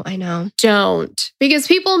know. Don't. Because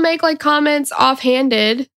people make like comments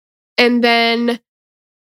offhanded and then,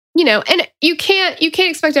 you know, and you can't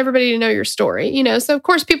expect everybody to know your story, you know? So of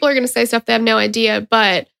course people are going to say stuff they have no idea,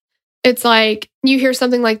 but it's like you hear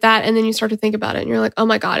something like that and then you start to think about it and you're like, oh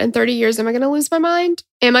my God, in 30 years, am I going to lose my mind?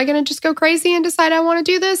 Am I going to just go crazy and decide I want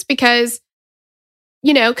to do this? Because,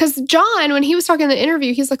 you know, because John, when he was talking in the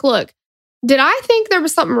interview, he's like, look, did I think there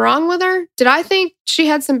was something wrong with her? Did I think she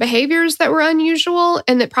had some behaviors that were unusual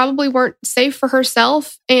and that probably weren't safe for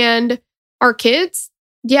herself and our kids?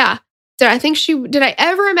 Yeah. Did I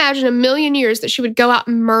ever imagine a million years that she would go out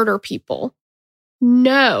and murder people?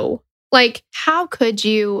 No. Like, how could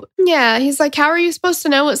you? Yeah. He's like, how are you supposed to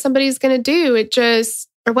know what somebody's going to do?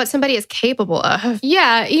 Or what somebody is capable of.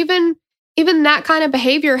 Yeah. Even that kind of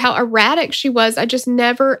behavior, how erratic she was, I just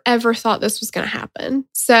never, ever thought this was going to happen.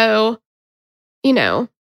 So, you know,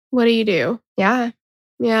 what do you do? Yeah.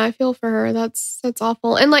 Yeah, I feel for her. That's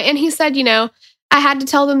awful. And he said, you know, I had to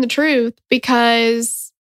tell them the truth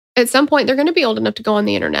because at some point they're going to be old enough to go on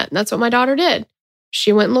the internet. And that's what my daughter did.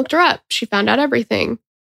 She went and looked her up. She found out everything.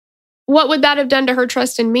 What would that have done to her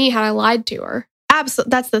trust in me had I lied to her? Absolutely.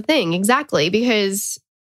 That's the thing. Exactly. Because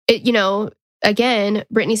it, you know, again,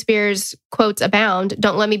 Britney Spears quotes abound,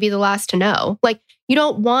 don't let me be the last to know. Like, you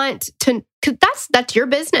don't want to, cause that's your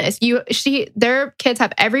business. Their kids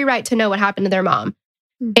have every right to know what happened to their mom.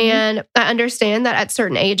 Mm-hmm. And I understand that at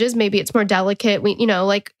certain ages, maybe it's more delicate.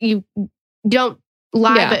 You don't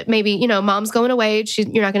lie, but maybe, mom's going away.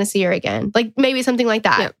 You're not going to see her again. Like maybe something like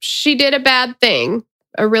that. Yeah. She did a bad thing.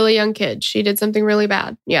 A really young kid. She did something really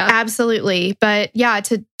bad. Yeah. Absolutely. But yeah,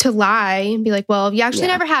 to lie and be like, well, you actually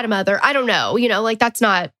never had a mother. I don't know. Like that's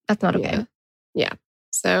not okay. Yeah.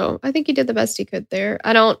 So I think he did the best he could there.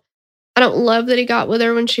 I don't love that he got with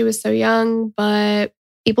her when she was so young, but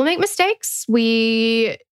people make mistakes.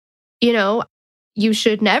 You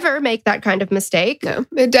should never make that kind of mistake. No,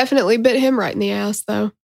 it definitely bit him right in the ass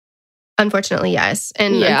though. Unfortunately, yes.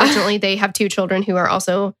 And unfortunately, they have 2 children who are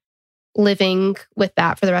also living with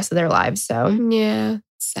that for the rest of their lives. So yeah,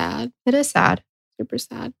 sad. It is sad. Super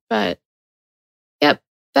sad. But yep,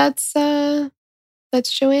 that's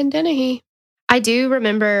Joanne Dennehy. I do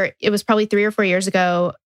remember it was probably 3 or 4 years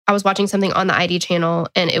ago. I was watching something on the ID channel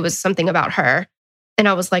and it was something about her. And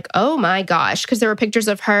I was like, oh my gosh, because there were pictures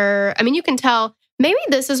of her. I mean, you can tell maybe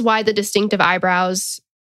this is why the distinctive eyebrows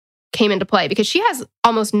came into play, because she has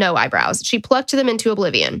almost no eyebrows. She plucked them into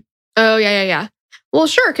oblivion. Oh, yeah. Well,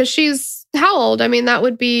 sure, because she's how old? I mean, that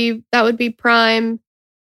would be prime.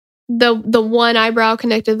 The one eyebrow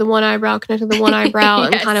connected, the one eyebrow connected, the one eyebrow,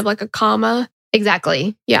 yes. And kind of like a comma.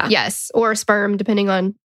 Exactly. Yeah. Yes, or sperm, depending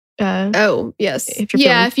on. Oh, yes. If you're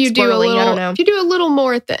if you do a little, I don't know. If you do a little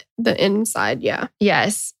more at the inside, yeah.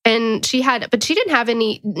 Yes, and she didn't have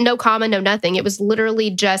no comma, no nothing. It was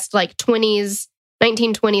literally just like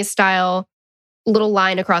 1920s style little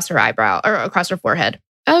line across her eyebrow or across her forehead.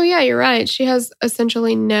 Oh, yeah, you're right. She has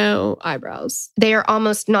essentially no eyebrows. They are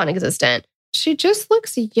almost non-existent. She just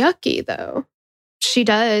looks yucky, though. She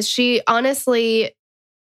does. She honestly,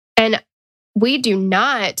 and we do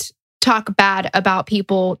not talk bad about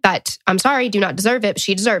people that, I'm sorry, do not deserve it, but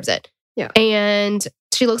she deserves it. Yeah. And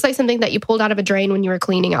she looks like something that you pulled out of a drain when you were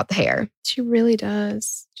cleaning out the hair. She really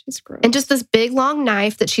does. She's gross. And just this big, long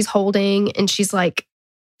knife that she's holding, and she's like,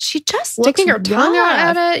 she just sticking her looks tongue rough.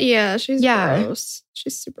 out at it. Yeah, she's gross.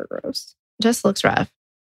 She's super gross. Just looks rough.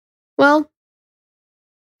 Well,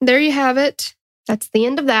 there you have it. That's the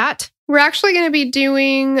end of that. We're actually going to be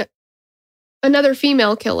doing another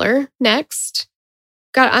female killer next.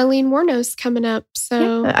 Got Aileen Wuornos coming up.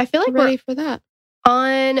 So I feel like we're ready for that.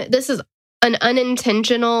 This is an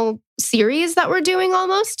unintentional series that we're doing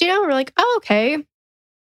almost. We're like, oh, okay.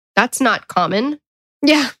 That's not common.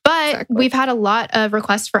 Yeah. But we've had a lot of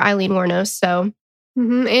requests for Aileen Wuornos. So.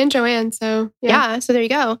 Mm-hmm. And Joanne. So yeah. So there you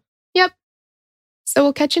go. Yep. So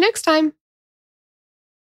we'll catch you next time.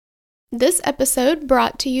 This episode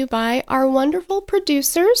brought to you by our wonderful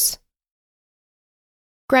producers,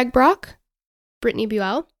 Greg Brock, Brittany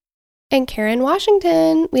Buell, and Karen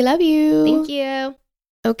Washington. We love you. Thank you.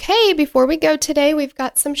 Okay, before we go today, we've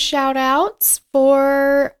got some shout outs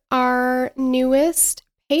for our newest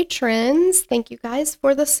patrons. Thank you guys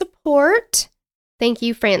for the support. Thank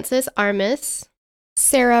you, Francis Armis,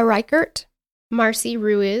 Sarah Reichert, Marcy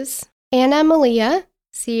Ruiz, Anna Malia,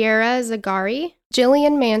 Sierra Zagari,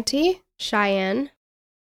 Jillian Manty, Cheyenne,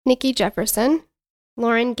 Nikki Jefferson,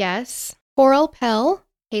 Lauren Guess, Coral Pell,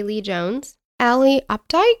 Haley Jones, Allie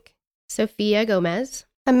Opdyke, Sophia Gomez,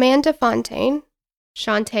 Amanda Fontaine,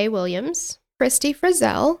 Shantae Williams, Christy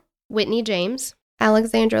Frizzell, Whitney James,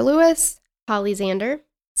 Alexandra Lewis, Holly Zander,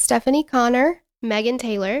 Stephanie Connor, Megan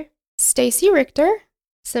Taylor, Stacy Richter,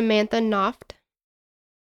 Samantha Noft,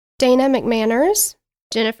 Dana McManners,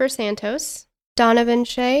 Jennifer Santos, Donovan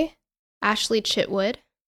Shea, Ashley Chitwood,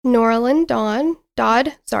 Norlin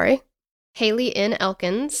Dodd, Haley N.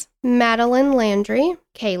 Elkins, Madeline Landry,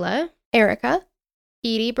 Kayla, Erica,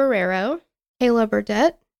 Edie Barrero, Kayla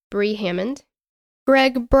Burdett, Bree Hammond,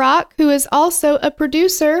 Greg Brock, who is also a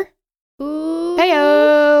producer. Ooh.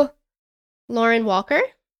 Heyo! Lauren Walker,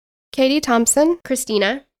 Katie Thompson,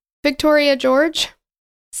 Christina, Victoria George,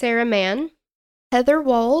 Sarah Mann, Heather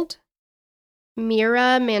Wald,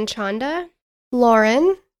 Mira Manchanda,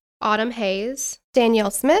 Lauren, Autumn Hayes,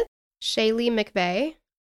 Danielle Smith, Shaylee McVeigh,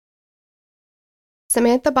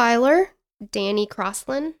 Samantha Byler, Danny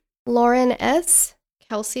Crosslin, Lauren S.,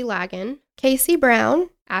 Kelsey Lagan, Casey Brown,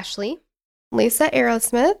 Ashley, Lisa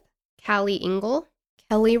Aerosmith, Callie Ingle,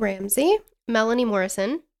 Kelly Ramsey, Melanie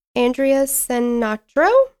Morrison, Andrea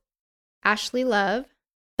Sinatro, Ashley Love,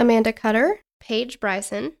 Amanda Cutter, Paige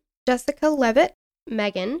Bryson, Jessica Levitt,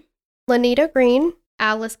 Megan, Lanita Green,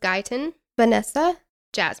 Alice Guyton, Vanessa,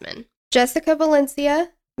 Jasmine, Jessica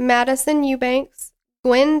Valencia, Madison Eubanks,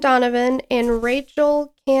 Gwen Donovan, and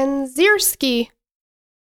Rachel Kanzierski.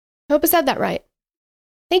 Hope I said that right.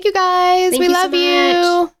 Thank you guys. Thank we you love so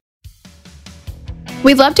you.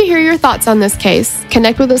 We'd love to hear your thoughts on this case.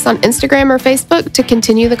 Connect with us on Instagram or Facebook to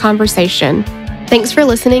continue the conversation. Thanks for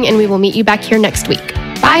listening, and we will meet you back here next week.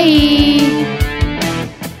 Bye.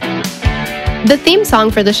 The theme song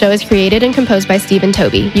for the show is created and composed by Stephen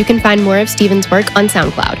Toby. You can find more of Stephen's work on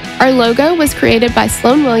SoundCloud. Our logo was created by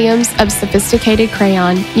Sloan Williams of Sophisticated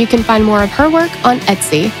Crayon. You can find more of her work on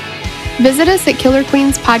Etsy. Visit us at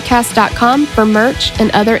killerqueenspodcast.com for merch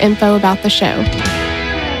and other info about the show.